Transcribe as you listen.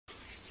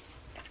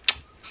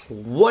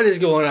What is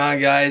going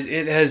on, guys?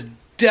 It has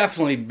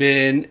definitely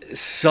been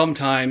some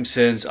time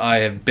since I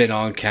have been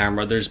on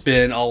camera. There's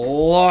been a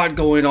lot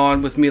going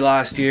on with me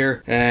last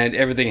year and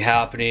everything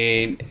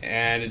happening,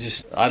 and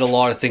I had a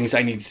lot of things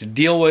I needed to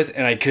deal with,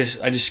 and I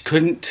just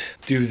couldn't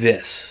do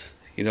this.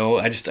 You know,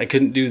 I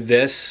couldn't do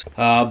this,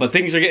 but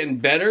things are getting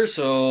better,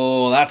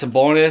 so that's a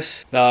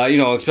bonus. You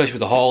know, especially with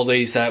the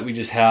holidays that we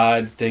just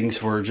had,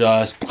 things were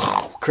just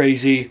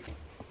crazy.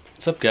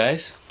 What's up,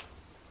 guys?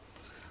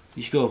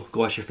 You should go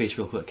wash your face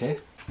real quick, okay?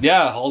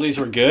 Yeah, holidays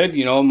were good.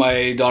 You know,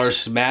 my daughter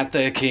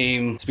Samantha has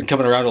been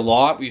coming around a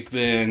lot. We've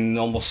been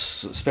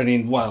almost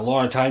spending, what, a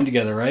lot of time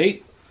together,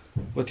 right?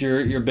 With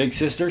your big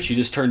sister. She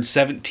just turned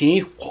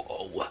 17.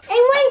 Whoa. And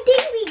one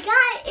thing we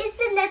got is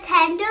the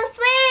Nintendo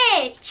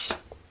Switch.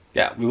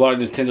 Yeah, we bought a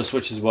Nintendo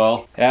Switch as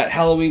well. At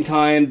Halloween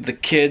time, the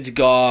kids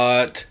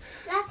got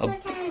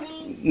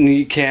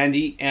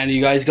candy, and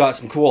you guys got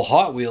some cool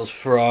Hot Wheels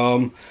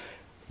from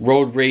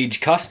Road Rage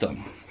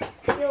Custom.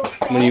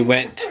 When you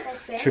went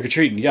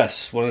trick-or-treating.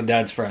 Yes, one of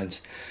Dad's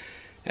friends.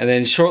 And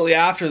then shortly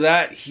after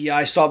that,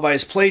 I stopped by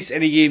his place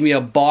and he gave me a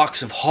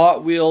box of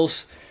Hot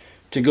Wheels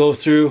to go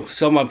through.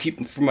 Some I'm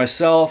keeping for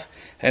myself,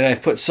 and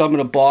I've put some in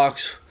a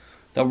box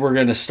that we're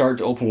going to start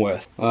to open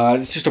with.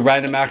 It's just a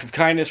random act of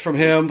kindness from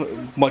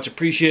him. Much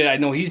appreciated. I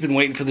know he's been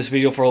waiting for this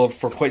video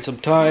for quite some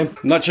time.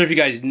 I'm not sure if you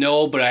guys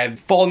know, but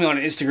follow me on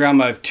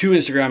Instagram. I have 2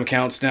 Instagram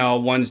accounts now.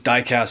 One's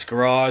Diecast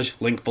Garage,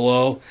 link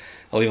below.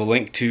 I'll leave a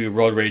link to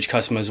Road Rage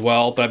Custom as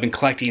well. But I've been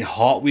collecting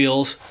Hot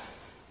Wheels.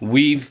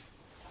 We've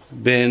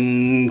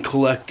been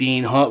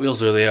collecting Hot Wheels.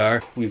 There they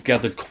are. We've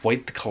gathered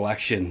quite the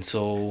collection.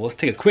 So let's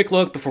take a quick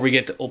look before we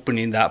get to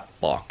opening that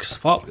box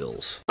of Hot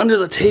Wheels. Under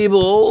the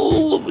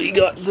table, we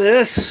got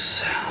this.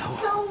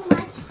 So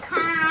much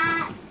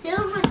crap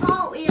filled with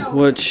Hot Wheels.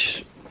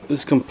 Which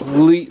is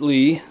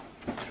completely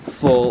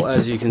full,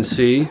 as you can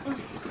see.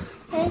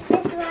 There's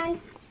this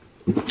one.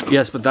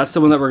 Yes, but that's the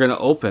one that we're going to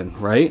open,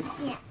 right?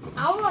 Yeah.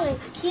 I want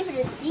to keep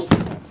it a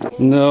secret.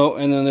 No,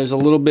 and then there's a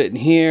little bit in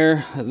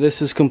here. This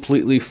is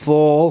completely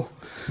full.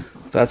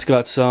 That's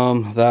got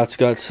some. That's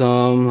got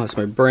some. That's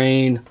my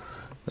brain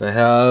that I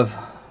have.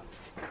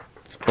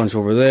 There's a bunch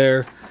over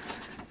there.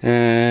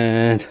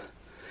 And you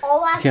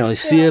can't really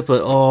see it,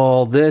 but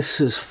all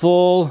this is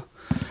full.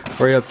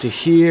 Right up to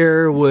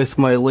here, with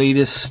my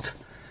latest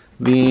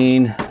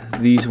being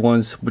these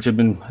ones, which have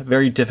been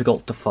very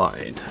difficult to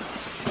find.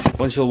 A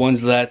bunch of the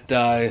ones that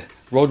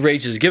Road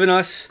Rage has given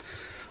us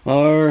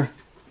are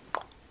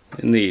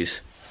in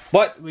these,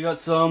 but we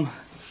got some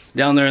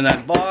down there in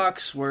that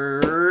box.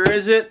 Where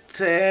is it?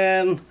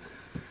 And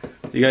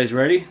you guys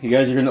ready? You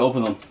guys are gonna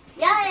open them.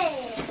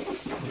 Yay!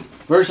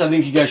 First, I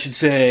think you guys should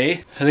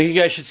say,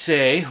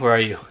 where are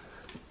you?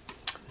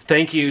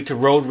 Thank you to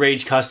Road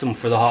Rage Custom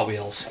for the Hot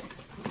Wheels.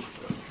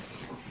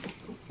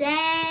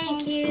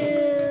 Thank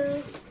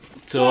you.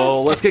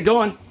 So let's get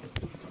going.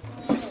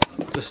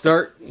 To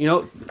start, you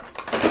know,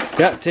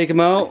 yeah, take them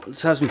out.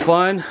 Let's have some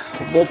fun.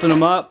 Open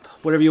them up,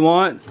 whatever you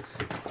want.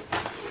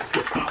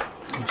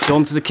 Show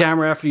them to the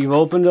camera after you've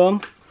opened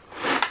them.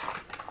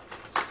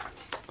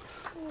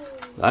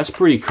 That's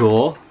pretty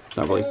cool. It's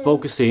not really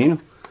focusing.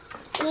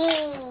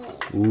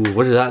 Ooh,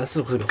 what is that? This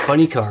looks like a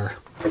funny car.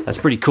 That's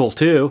pretty cool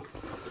too.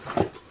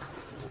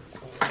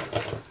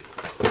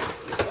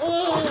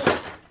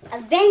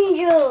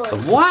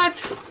 Avengers. What?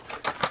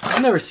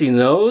 I've never seen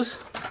those.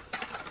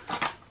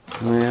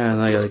 Oh yeah,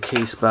 and I got a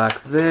case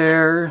back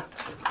there.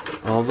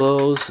 All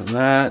those and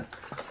that.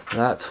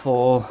 That's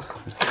full.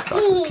 Got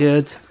the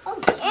kids.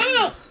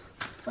 Okay.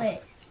 Wait.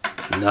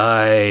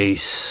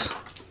 Nice.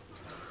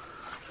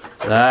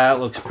 That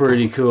looks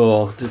pretty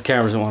cool. The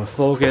camera doesn't want to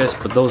focus,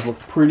 but those look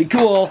pretty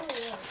cool.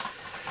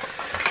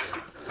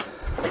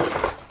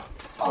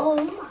 Oh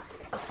my.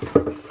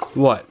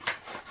 What?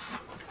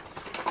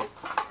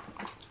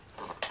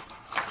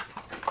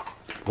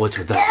 What's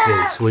with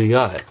that face? What do you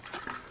got?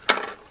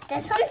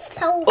 This one's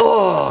so.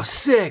 Oh,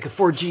 sick! A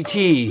Ford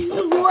GT.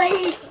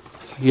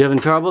 What? You having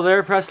trouble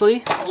there,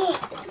 Presley?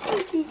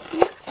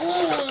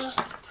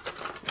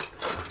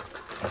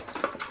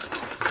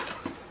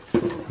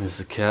 There's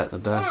the cat in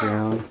the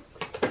background.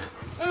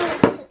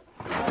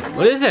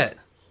 What is it?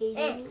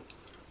 It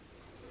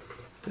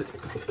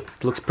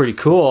looks pretty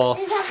cool.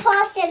 There's a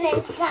person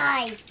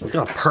inside. It's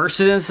got a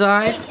person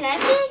inside? Wait, can I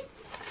see?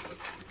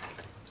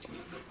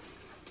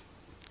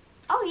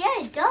 Oh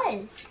yeah, it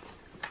does.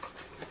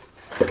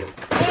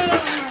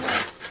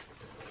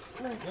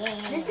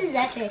 This is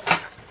epic.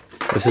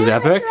 This is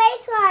epic?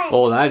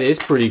 Oh, that is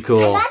pretty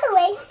cool. I got a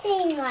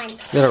racing one. You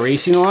got a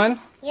racing one?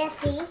 Yeah,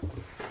 see?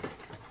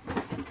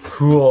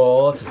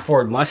 Cool. It's a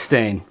Ford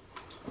Mustang.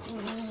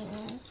 I'm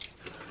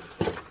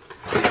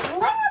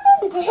gonna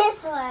open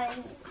this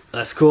one.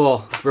 That's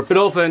cool. Rip it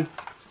open.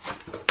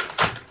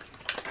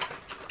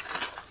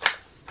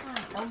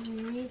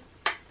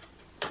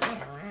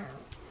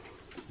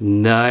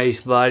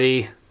 Nice,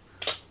 buddy.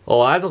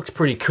 Oh, that looks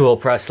pretty cool,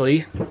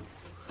 Presley. I'm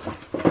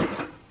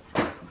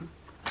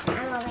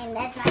opening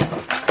this one.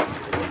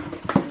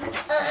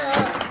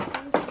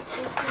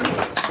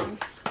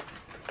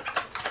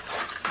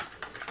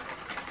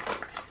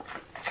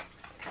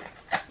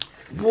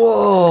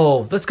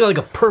 Whoa, that's got like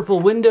a purple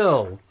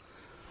window.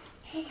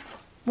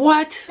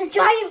 What? The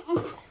giant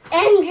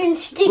engine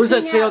sticking out. What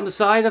does that say on the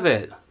side of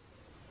it?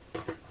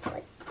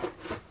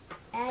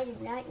 I do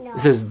not know.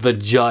 It says the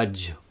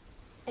judge.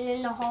 And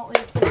then the Hot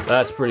Wheels.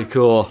 That's pretty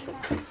cool.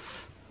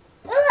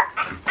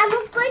 I'm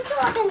going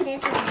to open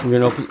this one. You're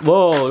gonna open.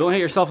 Whoa! Don't hit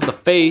yourself in the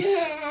face.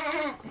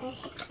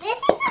 This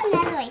is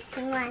another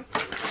racing one.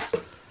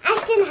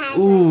 Ashton has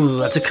Ooh,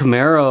 that's a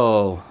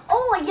Camaro.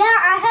 Oh yeah,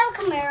 I have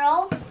a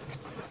Camaro.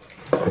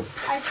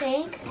 I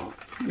think.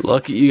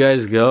 Look at you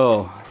guys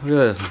go.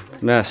 Look at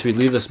this mess. Should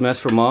we leave this mess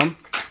for Mom?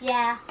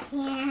 Yeah.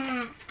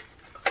 Yeah.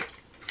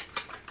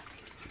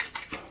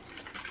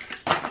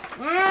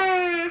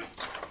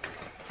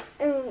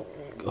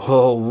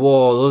 Oh,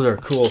 whoa! Those are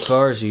cool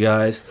cars, you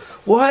guys.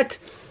 What?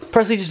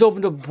 Presley just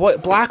opened a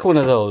black one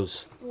of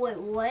those. Wait,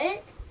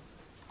 what?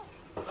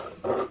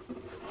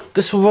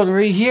 This one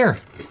right here.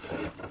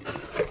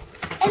 It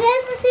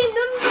has the same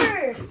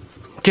number.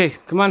 Okay,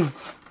 come on.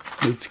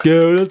 Let's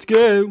go. Let's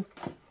go.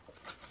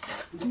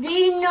 The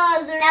big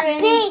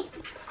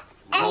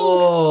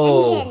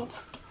Whoa. engines.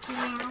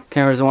 Yeah.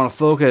 Cameras don't want to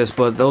focus,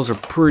 but those are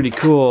pretty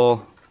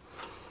cool.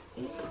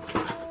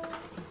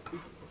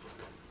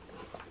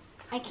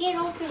 I can't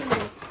open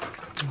this.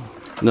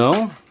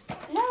 No?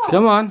 No.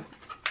 Come on.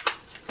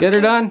 Get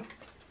her done.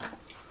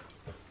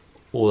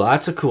 Oh,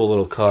 that's a cool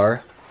little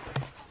car.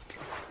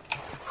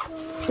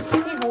 Can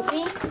you help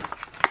me?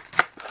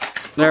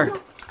 There.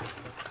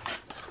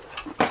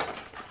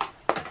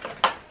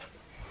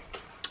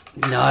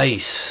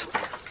 Nice.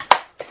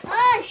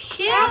 Oh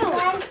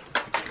shoot!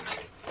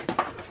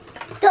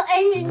 The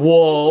engine's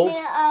Whoa.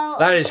 sticking out.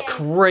 That is Okay.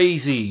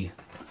 crazy.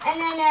 And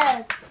then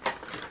a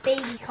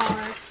baby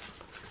car.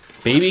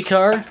 Baby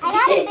car? I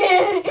got a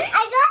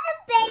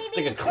baby. It's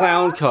like a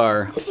clown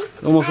car.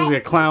 It almost looks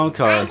like a clown I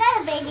car.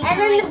 got a baby. And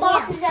then the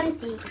box is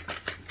empty.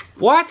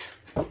 What?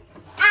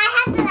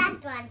 I have the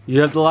last one.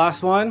 You have the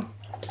last one?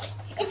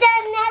 It's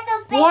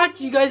another baby.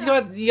 What? You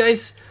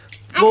guys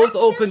both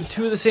opened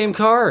two of the same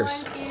cars.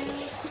 1, 2, 3,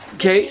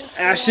 Okay,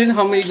 Ashton,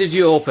 how many did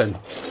you open?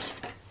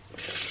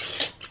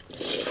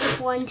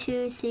 1,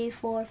 2, 3,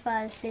 4,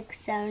 5, 6,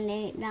 7,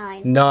 8,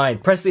 9. 9.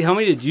 Presley, how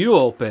many did you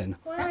open?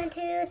 1,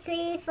 2,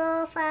 3,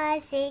 4,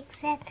 5, 6,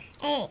 7,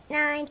 8,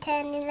 9,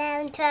 10,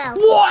 11, 12.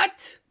 What?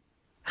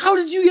 How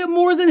did you get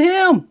more than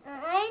him?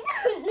 I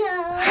don't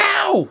know.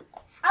 How?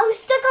 I was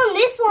stuck on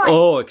this one.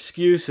 Oh,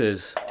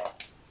 excuses.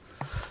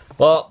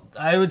 Well,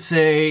 I would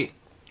say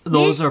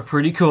those are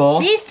pretty cool.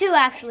 These two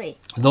actually.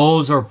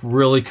 Those are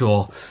really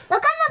cool.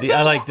 Look on the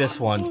I like this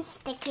one. engine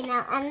sticking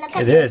out, and look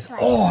at It this is. one.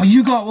 Oh,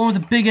 you got one with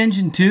a big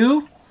engine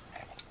too?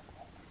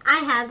 I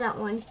have that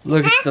one.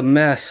 Look at the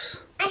mess.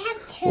 I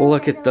have two.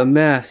 Look at the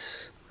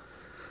mess.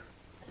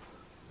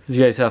 Did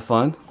you guys have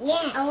fun?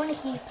 Yeah, I want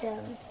to keep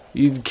them.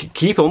 You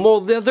keep them?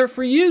 Well, they're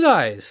for you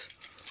guys.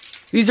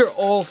 These are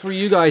all for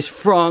you guys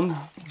from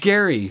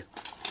Gary.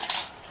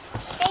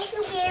 Thank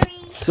you, Gary.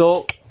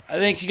 So, I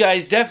think you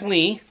guys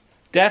definitely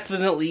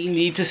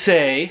need to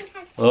say,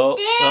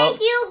 Thank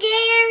you,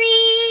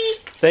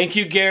 Gary. thank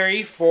you,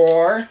 Gary,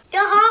 for The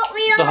Hot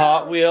Wheels. the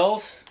Hot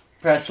Wheels.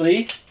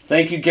 Presley,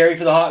 thank you, Gary,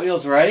 for the Hot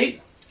Wheels,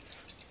 right?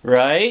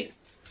 Right?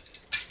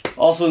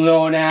 Also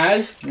known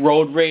as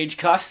Road Rage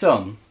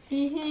Custom.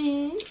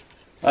 Mhm.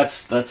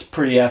 That's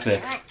pretty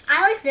epic.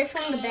 I like this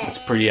one the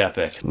best. Pretty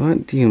epic.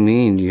 What do you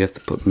mean you have to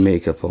put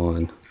makeup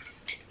on?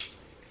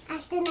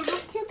 Ashton, I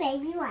have two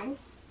baby ones.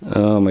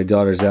 Oh, my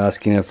daughter's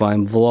asking if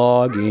I'm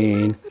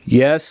vlogging.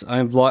 Yes,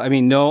 I'm vlog. I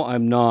mean, no,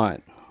 I'm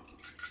not.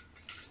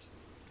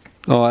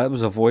 Oh, that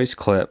was a voice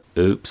clip.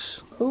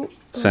 Oops. Ooh.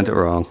 Sent it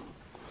wrong.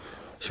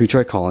 Should we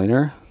try calling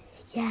her?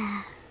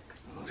 Yeah.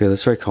 Okay,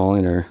 let's try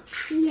calling her.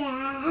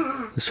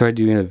 Yeah. Let's try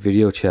doing a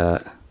video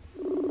chat.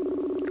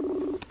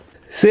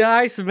 Say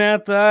hi,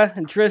 Samantha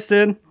and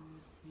Tristan.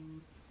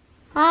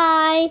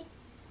 Hi.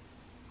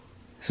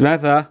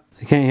 Samantha,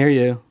 I can't hear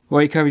you. Why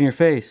are you covering your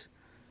face?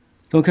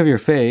 Don't cover your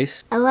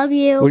face. I love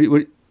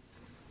you.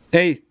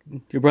 Hey,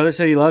 your brother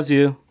said he loves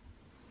you.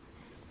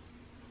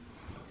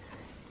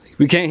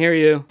 We can't hear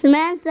you.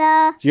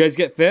 Samantha. Did you guys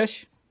get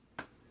fish?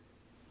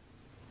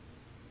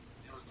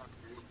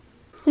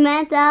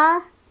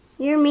 Samantha,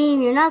 you're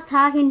mean. You're not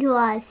talking to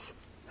us.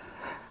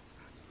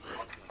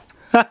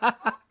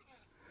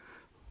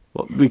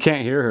 Well, we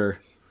can't hear her.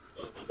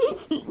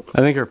 I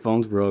think her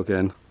phone's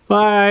broken.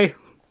 Bye.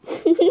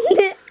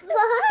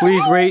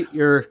 Please rate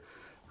your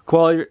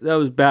quality. That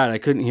was bad. I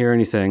couldn't hear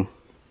anything.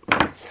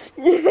 There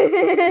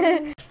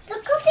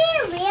could be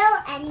a real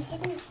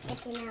engine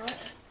sticking out.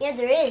 Yeah,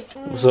 there is.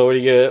 So what are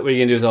you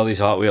gonna do with all these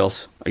Hot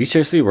Wheels? Are you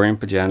seriously wearing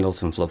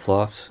pajamas and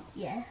flip-flops?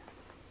 Yeah.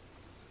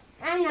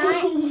 I'm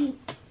not.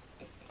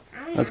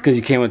 That's because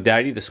you came with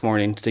Daddy this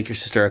morning to take your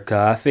sister a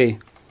coffee.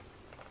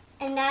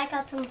 And I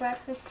got some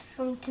breakfast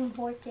from Tim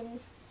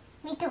Hortons.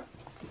 Me too.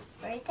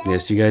 Right, Dad?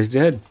 Yes, you guys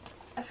did.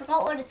 I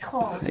forgot what it's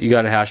called. You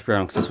got a hash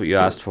brown because that's what you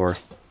asked for.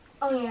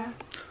 Oh, yeah.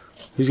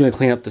 Who's gonna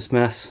clean up this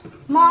mess?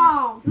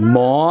 Mom.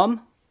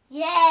 Mom?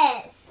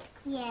 Yes.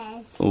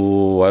 Yes.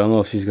 Oh, I don't know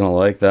if she's gonna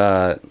like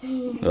that.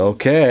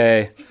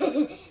 Okay.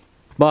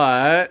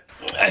 But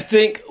I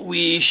think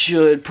we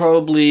should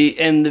probably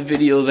end the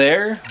video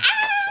there.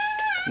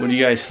 What do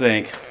you guys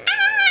think?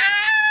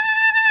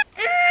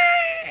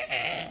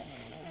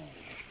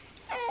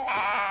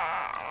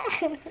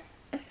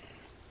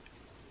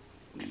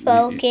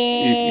 Focus.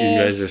 You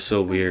guys are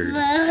so weird.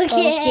 Focus.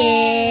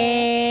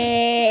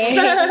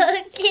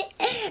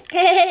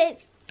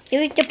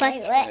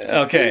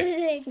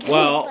 Okay.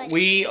 Well,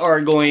 we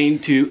are going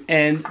to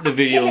end the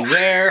video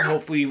there.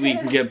 Hopefully we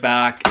can get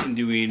back and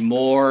doing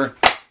more,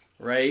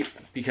 right?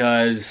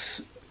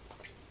 Because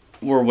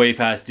we're way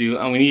past due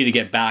and we need to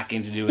get back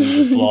into doing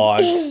the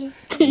vlogs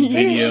and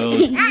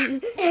videos.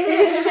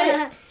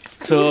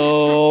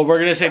 So we're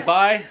gonna say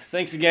bye.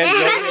 Thanks again to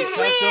Roak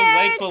Custom.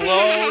 Link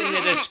below in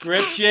the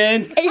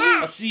description.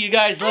 I'll see you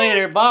guys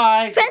later.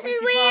 Bye. Press is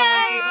weird.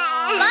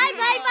 Bye,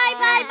 bye, bye,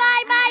 bye,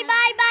 bye, bye.